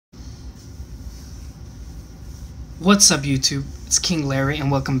What's up YouTube? It's King Larry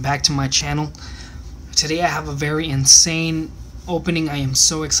and welcome back to my channel. Today I have a very insane opening. I am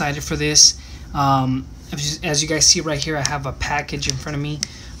so excited for this. As you guys see right here, I have a package in front of me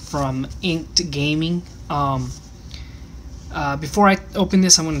from Inked Gaming. Before I open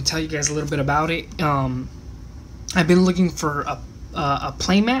this, I want to tell you guys a little bit about it. I've been looking for a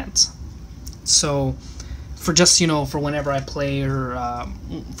playmat, so for just for whenever I play or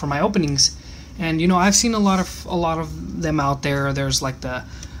for my openings. And I've seen a lot of them out there. There's like the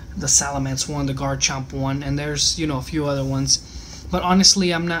Salamence one, the Garchomp one, and there's a few other ones. But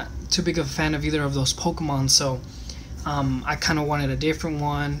honestly, I'm not too big of a fan of either of those Pokemon, so I kind of wanted a different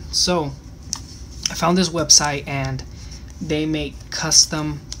one. So I found this website, and they make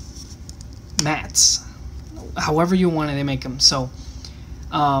custom mats. However you want it, they make them. So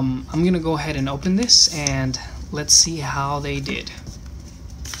I'm gonna go ahead and open this, and let's see how they did.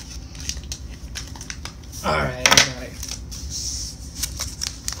 Alright, I got it.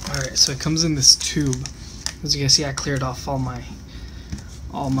 Alright, so it comes in this tube. As you guys see, I cleared off all my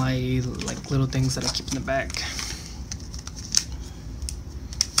like little things that I keep in the back.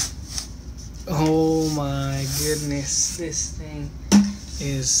 Oh my goodness, this thing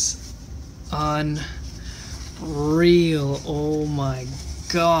is unreal. Oh my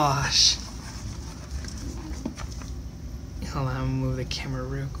gosh. Hold on, I'm gonna move the camera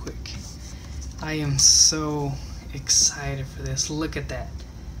real quick. I am so excited for this. Look at that.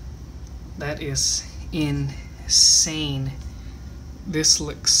 That is insane. This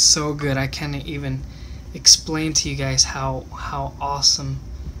looks so good. I can't even explain to you guys how awesome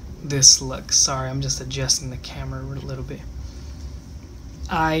this looks. Sorry, I'm just adjusting the camera a little bit.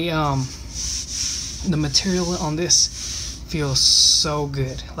 The material on this feels so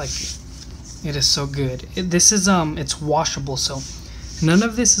good. Like, it is so good. This is it's washable, so none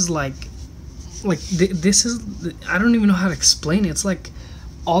of this is this is, I don't even know how to explain it. It's like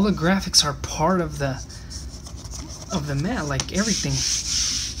all the graphics are part of the mat, like everything.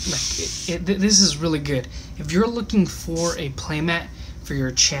 Like this is really good. If you're looking for a playmat for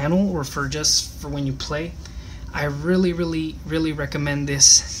your channel or for just for when you play, I really recommend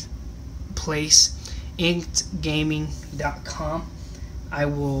this place, inkedgaming.com. I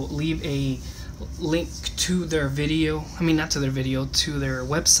will leave a link to their video, not to their video, to their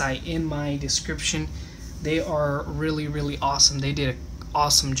website in my description. They are really awesome. They did an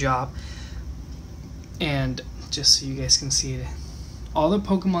awesome job. And just so you guys can see it, all the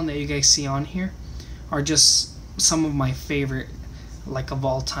Pokemon that you guys see on here are just some of my favorite, like, of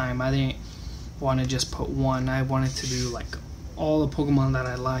all time. I didn't want to just put one. I wanted to do like all the Pokemon that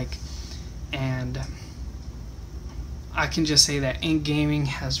I like, and I can just say that Inked Gaming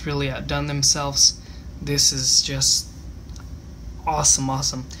has really outdone themselves. This is just awesome.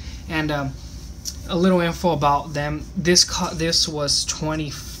 And a little info about them. This was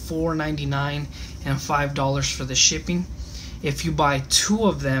 $24.99 and $5 for the shipping. If you buy 2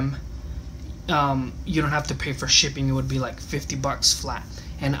 of them, you don't have to pay for shipping. It would be like $50 flat.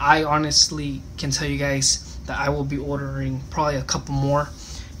 And I honestly can tell you guys that I will be ordering probably a couple more.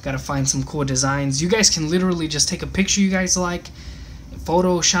 Gotta find some cool designs. You guys can literally just take a picture you guys like,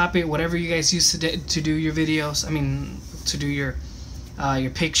 Photoshop it, whatever you guys use to do your videos. To do your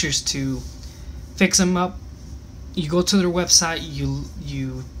pictures, to fix them up. You go to their website,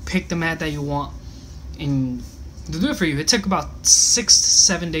 you pick the mat that you want, and they'll do it for you. It took about 6 to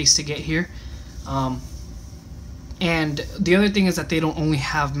 7 days to get here. And the other thing is that they don't only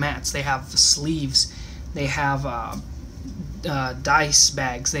have mats. They have sleeves. They have dice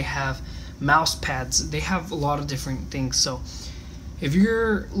bags, they have mouse pads, they have a lot of different things. So if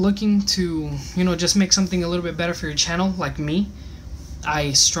you're looking to just make something a little bit better for your channel like me,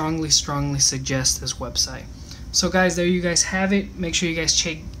 I strongly suggest this website. So guys, there you guys have it. Make sure you guys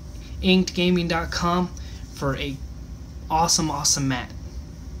check inkedgaming.com for a awesome mat.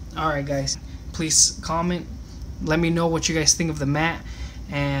 Alright guys, please comment, let me know what you guys think of the mat,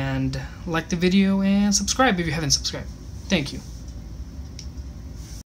 and like the video and subscribe if you haven't subscribed. Thank you.